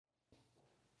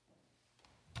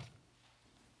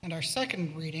And our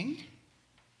second reading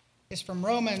is from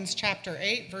Romans chapter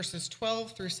 8, verses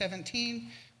 12 through 17,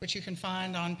 which you can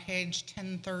find on page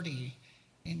 1030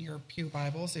 in your pew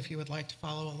Bibles if you would like to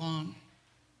follow along.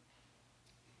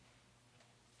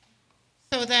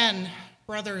 So then,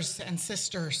 brothers and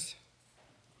sisters,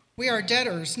 we are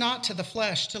debtors not to the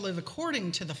flesh to live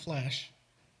according to the flesh.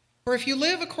 For if you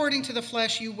live according to the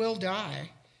flesh, you will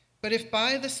die. But if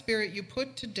by the Spirit you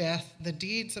put to death the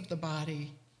deeds of the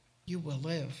body, you will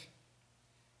live.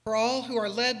 For all who are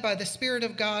led by the Spirit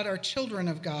of God are children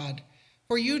of God.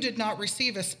 For you did not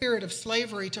receive a spirit of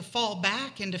slavery to fall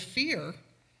back into fear,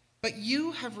 but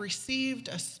you have received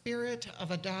a spirit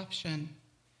of adoption.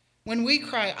 When we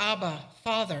cry, Abba,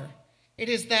 Father, it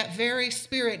is that very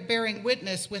Spirit bearing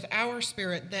witness with our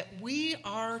spirit that we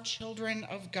are children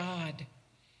of God.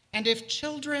 And if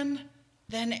children,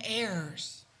 then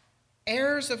heirs,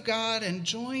 heirs of God and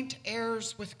joint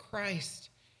heirs with Christ,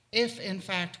 if, in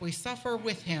fact, we suffer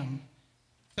with him,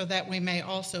 so that we may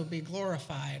also be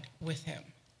glorified with him.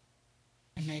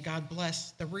 And may God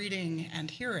bless the reading and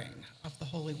hearing of the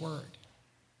Holy Word.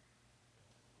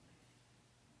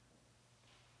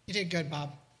 You did good,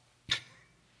 Bob.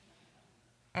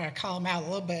 I call him out a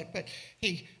little bit, but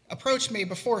he approached me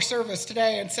before service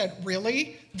today and said,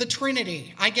 really? The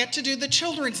Trinity. I get to do the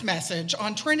children's message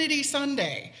on Trinity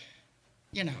Sunday.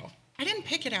 You know, I didn't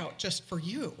pick it out just for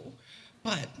you.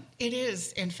 But it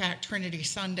is, in fact, Trinity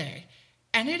Sunday,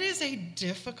 and it is a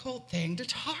difficult thing to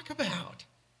talk about.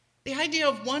 The idea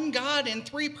of one God in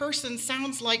three persons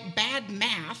sounds like bad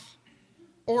math,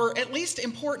 or at least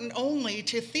important only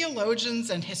to theologians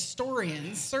and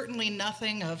historians, certainly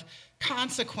nothing of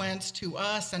consequence to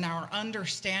us and our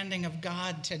understanding of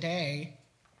God today.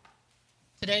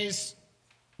 Today's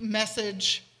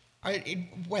message,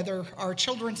 whether our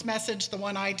children's message, the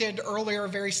one I did earlier,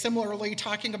 very similarly,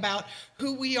 talking about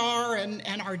who we are and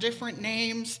our different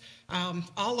names,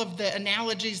 all of the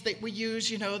analogies that we use,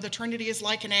 you know, the Trinity is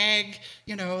like an egg,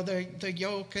 you know, the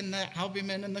yolk and the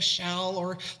albumin and the shell,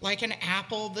 or like an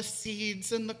apple, the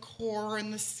seeds and the core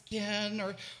and the skin,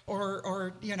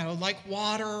 or you know, like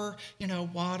water, you know,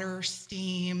 water,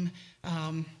 steam,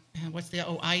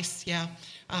 ice, yeah.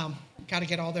 Got to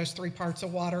get all those three parts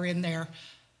of water in there.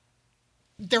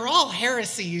 They're all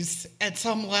heresies at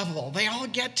some level. They all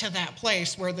get to that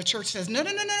place where the church says, no,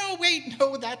 wait,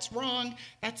 that's wrong.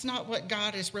 That's not what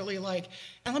God is really like.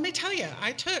 And let me tell you,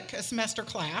 I took a semester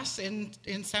class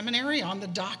in seminary on the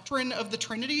doctrine of the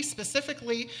Trinity,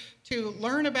 specifically to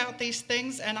learn about these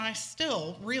things, and I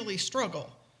still really struggle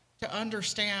to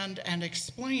understand and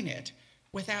explain it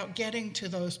without getting to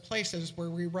those places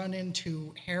where we run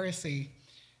into heresy.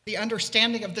 The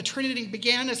understanding of the Trinity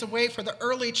began as a way for the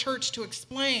early church to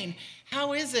explain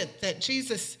how is it that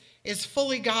Jesus is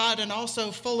fully God and also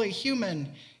fully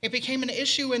human. It became an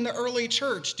issue in the early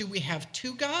church. Do we have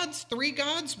two gods, three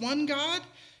gods, one God?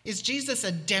 Is Jesus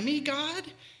a demigod?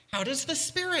 How does the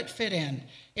Spirit fit in?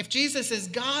 If Jesus is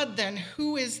God, then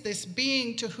who is this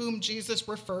being to whom Jesus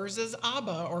refers as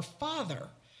Abba or Father?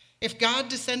 If God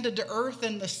descended to earth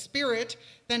in the Spirit,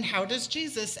 then how does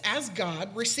Jesus, as God,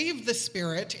 receive the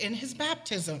Spirit in his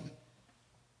baptism?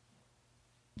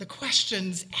 The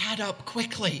questions add up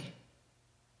quickly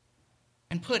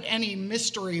and put any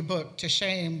mystery book to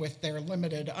shame with their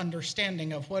limited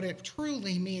understanding of what it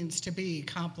truly means to be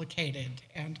complicated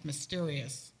and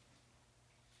mysterious.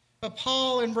 But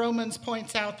Paul in Romans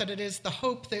points out that it is the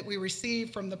hope that we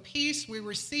receive from the peace we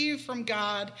receive from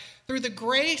God through the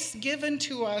grace given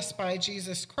to us by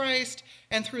Jesus Christ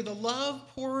and through the love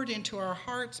poured into our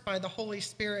hearts by the Holy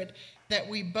Spirit that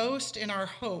we boast in our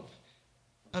hope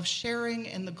of sharing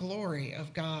in the glory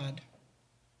of God.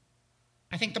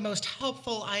 I think the most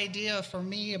helpful idea for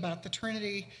me about the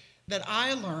Trinity that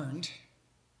I learned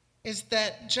is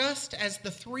that just as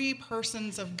the three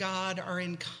persons of God are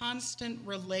in constant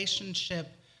relationship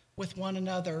with one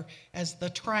another, as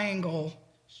the triangle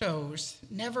shows,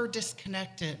 never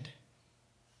disconnected,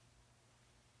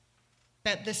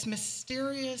 that this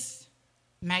mysterious,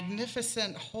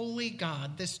 magnificent, holy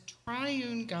God, this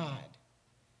triune God,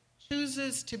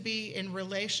 chooses to be in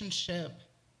relationship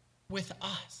with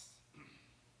us.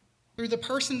 Through the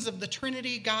persons of the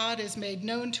Trinity, God is made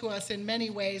known to us in many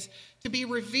ways, to be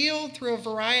revealed through a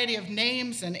variety of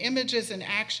names and images and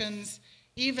actions,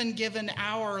 even given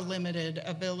our limited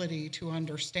ability to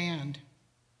understand.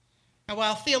 Now,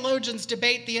 while theologians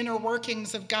debate the inner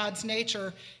workings of God's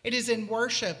nature, it is in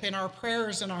worship, in our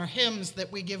prayers and our hymns,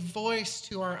 that we give voice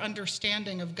to our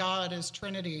understanding of God as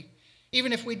Trinity.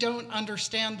 Even if we don't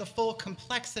understand the full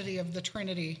complexity of the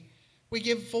Trinity, we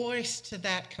give voice to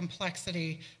that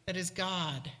complexity that is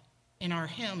God in our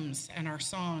hymns and our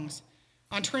songs.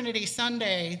 On Trinity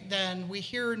Sunday, then, we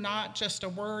hear not just a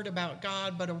word about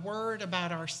God, but a word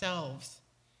about ourselves.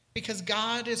 Because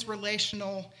God is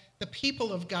relational, the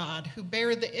people of God who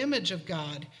bear the image of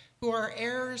God, who are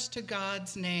heirs to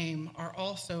God's name, are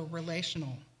also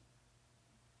relational.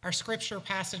 Our scripture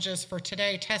passages for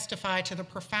today testify to the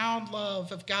profound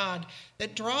love of God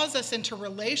that draws us into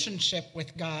relationship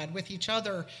with God, with each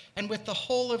other, and with the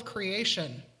whole of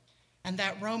creation. And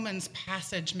that Romans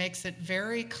passage makes it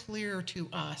very clear to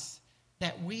us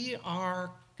that we are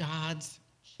God's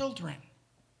children.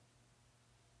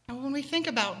 And when we think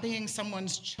about being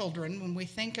someone's children, when we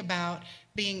think about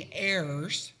being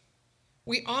heirs,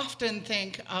 we often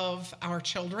think of our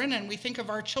children and we think of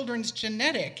our children's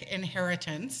genetic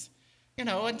inheritance,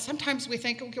 and sometimes we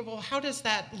think, okay, well, how does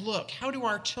that look? How do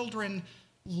our children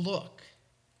look?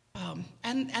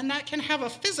 And that can have a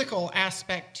physical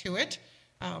aspect to it.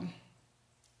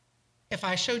 If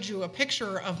I showed you a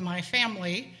picture of my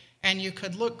family and you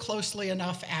could look closely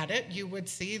enough at it, you would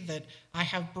see that I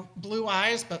have blue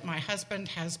eyes, but my husband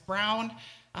has brown.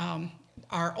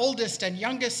 Our oldest and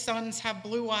youngest sons have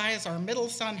blue eyes. Our middle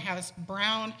son has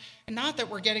brown. And not that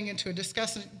we're getting into a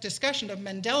discussion of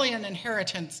Mendelian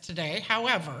inheritance today.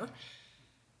 However,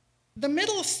 the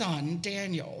middle son,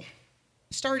 Daniel,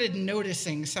 started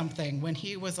noticing something when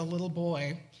he was a little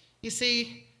boy. You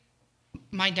see,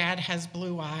 my dad has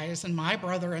blue eyes, and my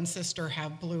brother and sister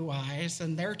have blue eyes,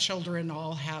 and their children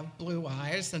all have blue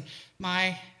eyes. And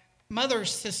my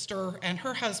mother's sister and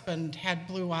her husband had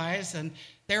blue eyes, and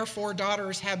their 4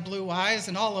 daughters had blue eyes,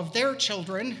 and all of their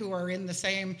children, who are in the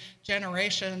same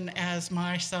generation as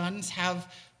my sons,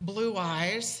 have blue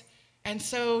eyes. And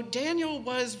so Daniel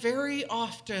was very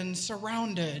often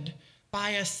surrounded by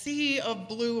a sea of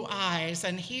blue eyes,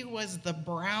 and he was the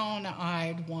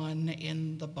brown-eyed one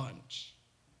in the bunch.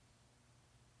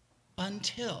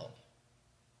 Until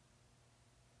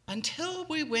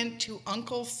we went to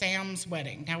Uncle Sam's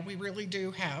wedding. Now, we really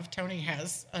do have, Tony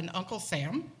has an Uncle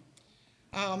Sam.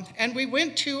 And we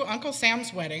went to Uncle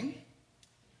Sam's wedding.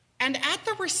 And at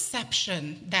the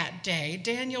reception that day,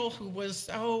 Daniel, who was,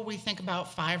 we think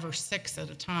about 5 or 6 at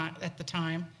the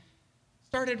time,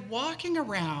 started walking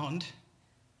around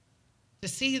to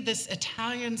see this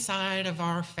Italian side of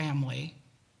our family.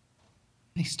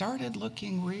 And he started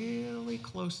looking really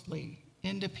closely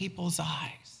into people's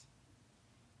eyes.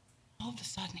 All of a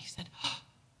sudden, he said,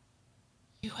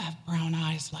 "You have brown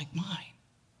eyes like mine.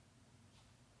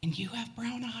 And you have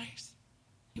brown eyes."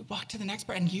 You walk to the next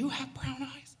person, and you have brown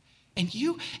eyes. And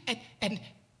you, and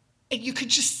you could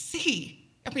just see,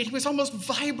 he was almost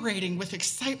vibrating with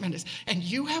excitement. And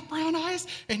you have brown eyes,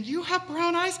 and you have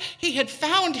brown eyes. He had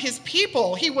found his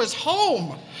people. He was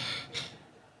home.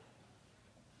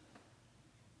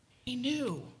 He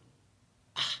knew,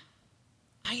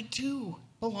 I do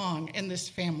belong in this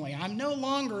family. I'm no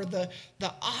longer the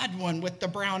odd one with the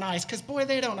brown eyes, because boy,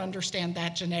 they don't understand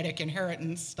that genetic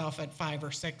inheritance stuff at 5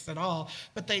 or 6 at all,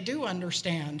 but they do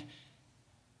understand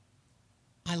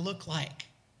I look like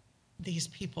these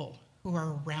people who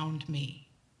are around me.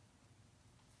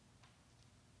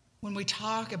 When we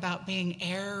talk about being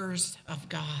heirs of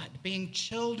God, being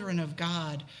children of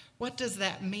God, what does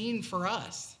that mean for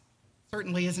us?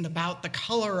 Certainly isn't about the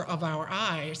color of our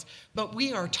eyes, but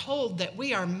we are told that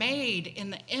we are made in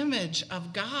the image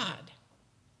of God.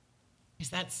 Is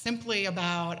that simply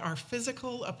about our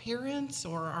physical appearance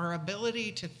or our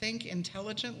ability to think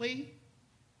intelligently?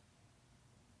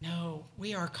 No,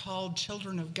 we are called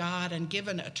children of God and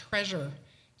given a treasure.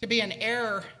 To be an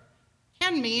heir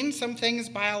can mean some things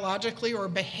biologically or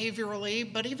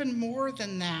behaviorally, but even more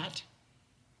than that.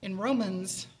 In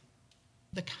Romans,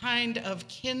 the kind of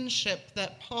kinship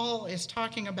that Paul is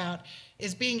talking about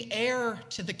is being heir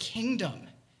to the kingdom,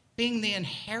 being the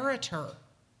inheritor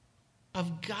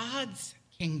of God's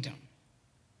kingdom.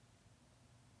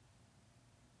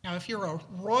 Now, if you're a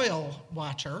royal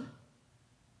watcher,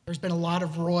 there's been a lot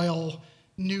of royal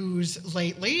news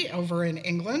lately over in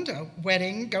England, a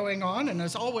wedding going on, and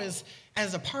as always,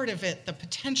 as a part of it, the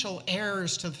potential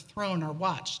heirs to the throne are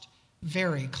watched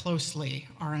very closely,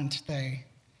 aren't they?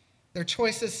 Their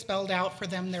choices spelled out for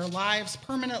them, their lives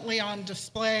permanently on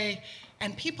display,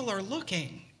 and people are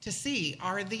looking to see,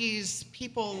 are these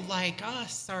people like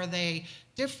us? Are they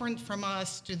different from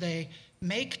us? Do they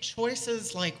make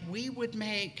choices like we would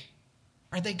make?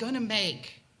 Are they going to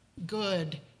make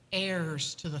good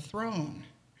heirs to the throne?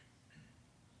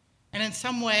 And in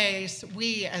some ways,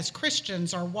 we as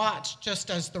Christians are watched just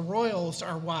as the royals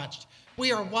are watched.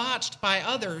 We are watched by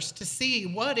others to see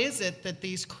what is it that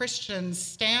these Christians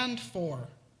stand for.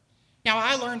 Now,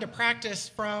 I learned a practice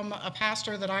from a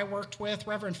pastor that I worked with,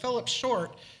 Reverend Philip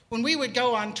Short, when we would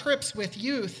go on trips with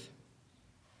youth,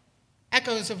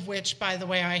 echoes of which, by the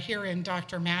way, I hear in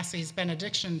Dr. Massey's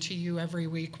benediction to you every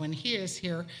week when he is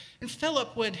here. And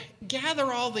Philip would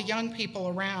gather all the young people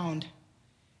around,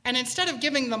 and instead of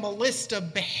giving them a list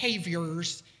of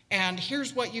behaviors and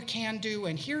here's what you can do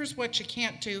and here's what you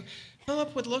can't do,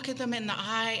 Philip would look at them in the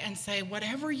eye and say,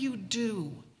 whatever you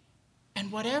do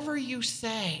and whatever you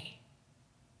say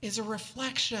is a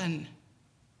reflection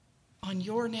on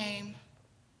your name,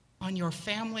 on your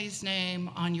family's name,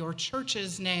 on your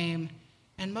church's name,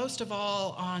 and most of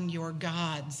all, on your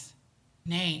God's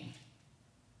name.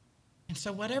 And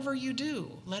so whatever you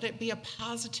do, let it be a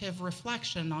positive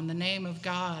reflection on the name of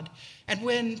God. And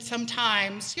when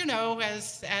sometimes,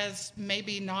 as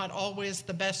maybe not always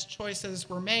the best choices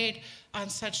were made on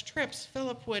such trips,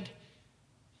 Philip would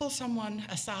pull someone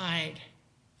aside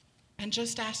and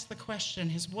just ask the question,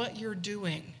 is what you're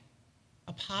doing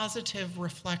a positive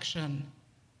reflection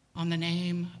on the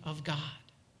name of God?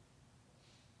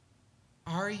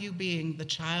 Are you being the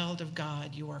child of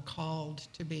God you are called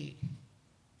to be?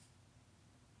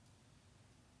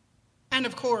 And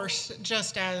of course,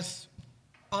 just as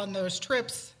on those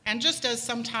trips, and just as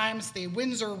sometimes the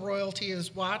Windsor royalty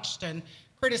is watched and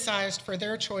criticized for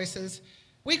their choices,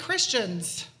 we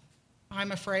Christians,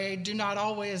 I'm afraid, do not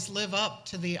always live up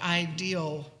to the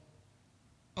ideal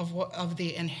of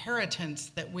the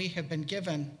inheritance that we have been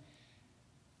given.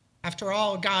 After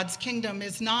all, God's kingdom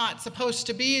is not supposed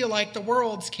to be like the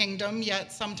world's kingdom,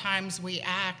 yet sometimes we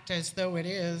act as though it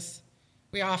is.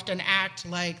 We often act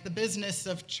like the business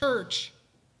of church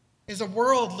is a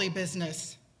worldly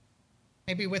business,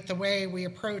 maybe with the way we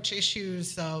approach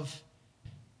issues of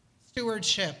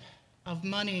stewardship, of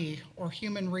money or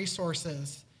human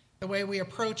resources, the way we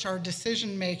approach our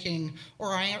decision-making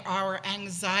or our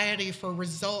anxiety for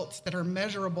results that are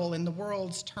measurable in the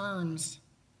world's terms.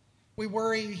 We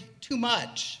worry too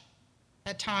much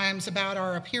at times about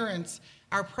our appearance,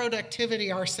 our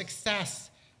productivity, our success.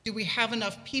 Do we have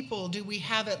enough people? Do we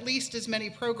have at least as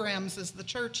many programs as the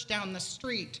church down the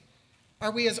street? Are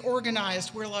we as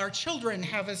organized? Will our children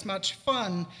have as much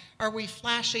fun? Are we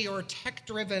flashy or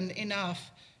tech-driven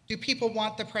enough? Do people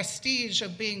want the prestige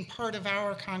of being part of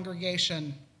our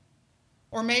congregation?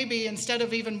 Or maybe instead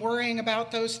of even worrying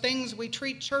about those things, we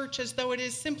treat church as though it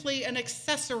is simply an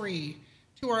accessory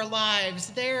to our lives,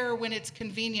 there when it's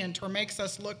convenient or makes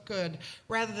us look good,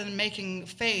 rather than making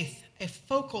faith a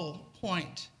focal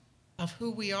point of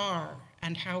who we are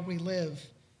and how we live.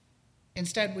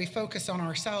 Instead, we focus on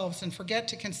ourselves and forget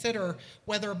to consider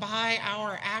whether by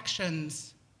our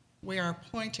actions we are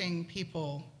pointing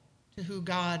people to who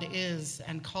God is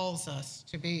and calls us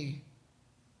to be.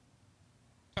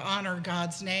 To honor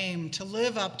God's name, to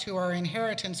live up to our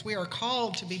inheritance, we are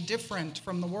called to be different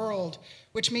from the world,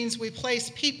 which means we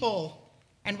place people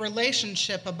and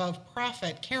relationship above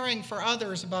profit, caring for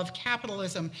others above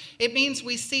capitalism. It means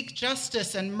we seek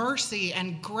justice and mercy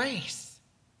and grace.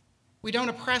 We don't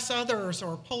oppress others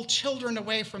or pull children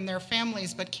away from their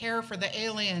families, but care for the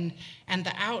alien and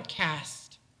the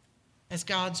outcast, as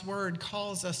God's word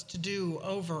calls us to do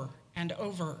over and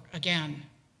over again.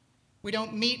 We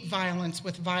don't meet violence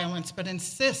with violence, but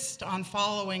insist on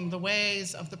following the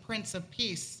ways of the Prince of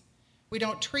Peace. We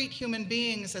don't treat human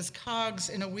beings as cogs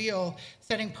in a wheel,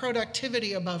 setting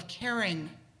productivity above caring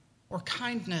or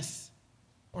kindness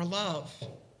or love.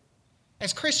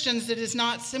 As Christians, it is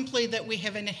not simply that we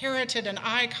have inherited an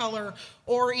eye color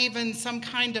or even some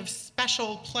kind of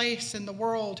special place in the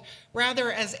world.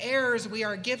 Rather, as heirs, we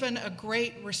are given a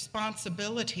great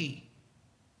responsibility,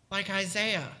 like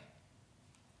Isaiah,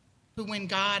 who, when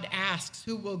God asks,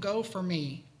 "Who will go for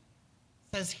me?"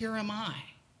 says, "Here am I,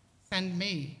 send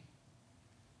me."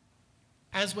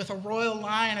 As with a royal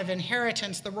line of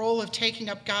inheritance, the role of taking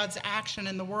up God's action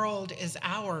in the world is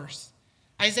ours.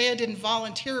 Isaiah didn't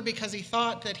volunteer because he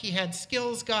thought that he had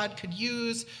skills God could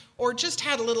use, or just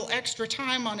had a little extra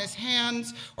time on his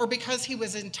hands, or because he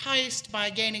was enticed by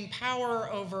gaining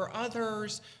power over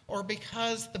others, or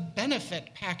because the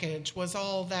benefit package was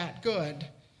all that good.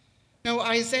 No,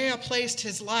 Isaiah placed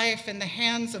his life in the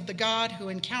hands of the God who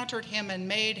encountered him and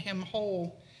made him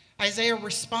whole. Isaiah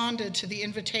responded to the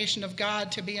invitation of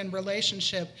God to be in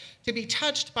relationship, to be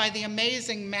touched by the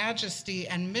amazing majesty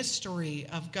and mystery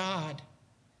of God.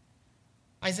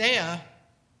 Isaiah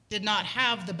did not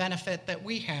have the benefit that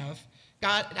we have.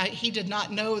 He did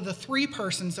not know the three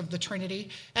persons of the Trinity.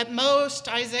 At most,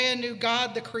 Isaiah knew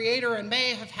God, the Creator, and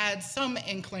may have had some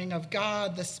inkling of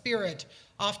God, the Spirit,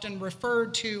 often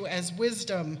referred to as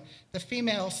wisdom, the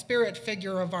female spirit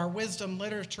figure of our wisdom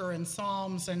literature in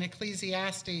Psalms and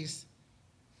Ecclesiastes.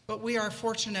 But we are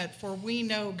fortunate, for we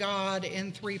know God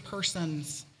in three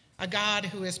persons, a God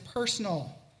who is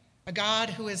personal, a God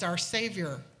who is our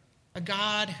Savior, a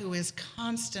God who is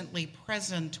constantly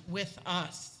present with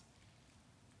us.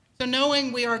 So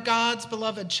knowing we are God's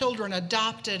beloved children,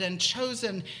 adopted and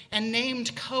chosen and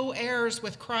named co-heirs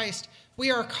with Christ,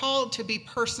 we are called to be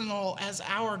personal as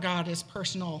our God is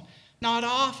personal, not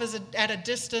off at a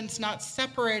distance, not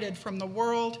separated from the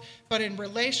world, but in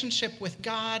relationship with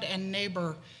God and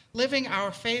neighbor, living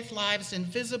our faith lives in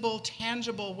visible,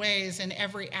 tangible ways in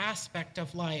every aspect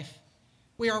of life.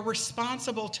 We are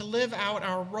responsible to live out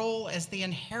our role as the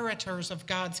inheritors of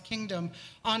God's kingdom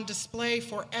on display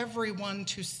for everyone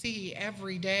to see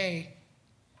every day.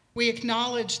 We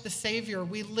acknowledge the Savior.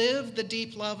 We live the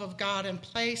deep love of God and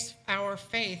place our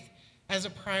faith as a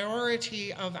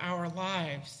priority of our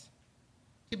lives.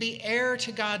 To be heir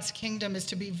to God's kingdom is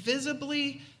to be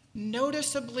visibly,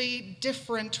 noticeably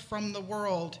different from the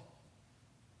world,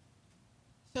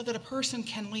 so that a person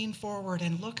can lean forward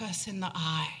and look us in the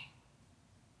eye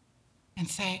and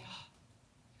say,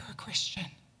 "You're a Christian.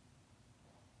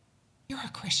 You're a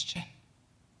Christian.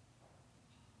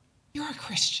 You're a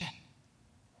Christian.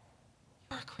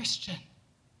 You're a Christian.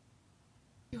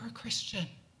 You're a Christian."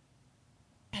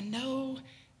 And know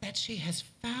that she has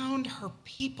found her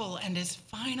people and is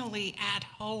finally at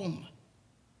home.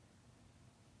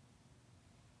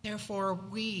 Therefore,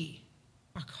 we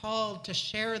are called to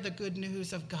share the good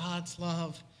news of God's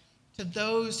love to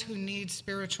those who need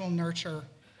spiritual nurture.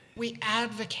 We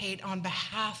advocate on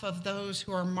behalf of those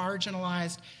who are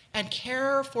marginalized and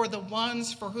care for the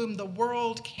ones for whom the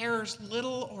world cares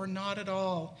little or not at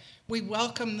all. We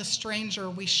welcome the stranger,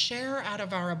 we share out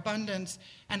of our abundance,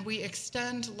 and we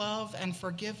extend love and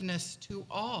forgiveness to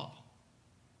all.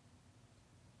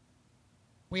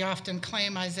 We often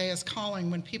claim Isaiah's calling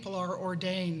when people are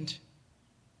ordained,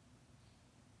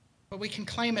 but we can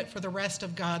claim it for the rest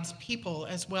of God's people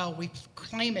as well. We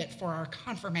claim it for our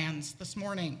confirmands this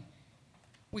morning.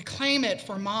 We claim it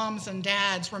for moms and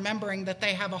dads, remembering that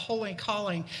they have a holy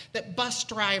calling, that bus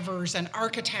drivers and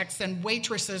architects and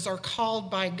waitresses are called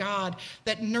by God,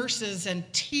 that nurses and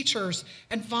teachers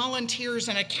and volunteers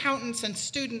and accountants and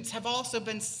students have also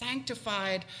been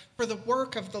sanctified for the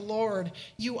work of the Lord.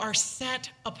 You are set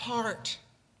apart,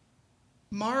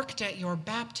 marked at your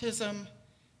baptism,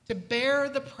 to bear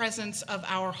the presence of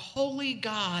our holy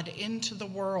God into the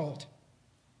world.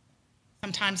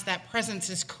 Sometimes that presence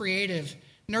is creative,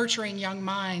 nurturing young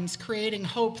minds, creating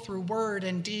hope through word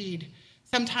and deed.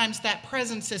 Sometimes that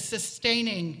presence is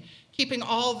sustaining, keeping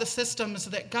all the systems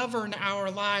that govern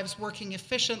our lives working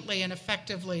efficiently and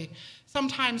effectively.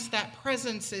 Sometimes that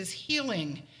presence is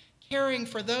healing, caring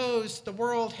for those the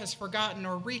world has forgotten,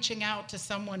 or reaching out to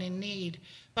someone in need.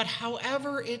 But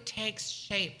however it takes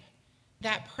shape,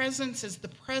 that presence is the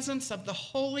presence of the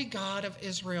holy God of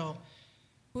Israel,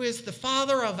 who is the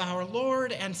Father of our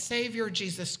Lord and Savior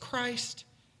Jesus Christ,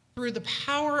 through the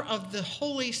power of the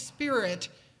Holy Spirit,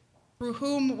 through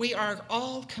whom we are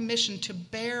all commissioned to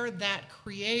bear that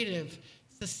creative,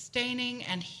 sustaining,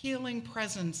 and healing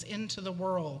presence into the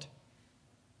world.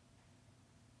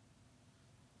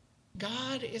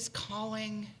 God is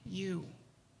calling you.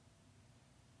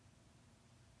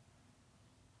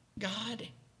 God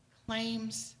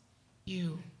claims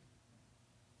you.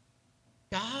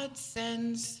 God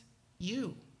sends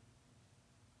you.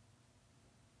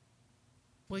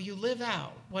 Will you live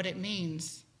out what it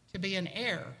means to be an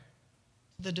heir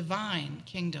to the divine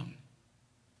kingdom?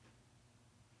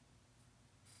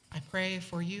 I pray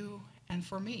for you and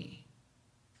for me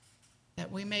that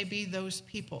we may be those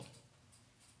people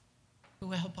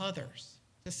who help others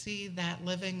to see that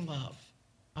living love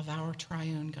of our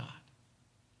triune God.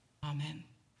 Amen.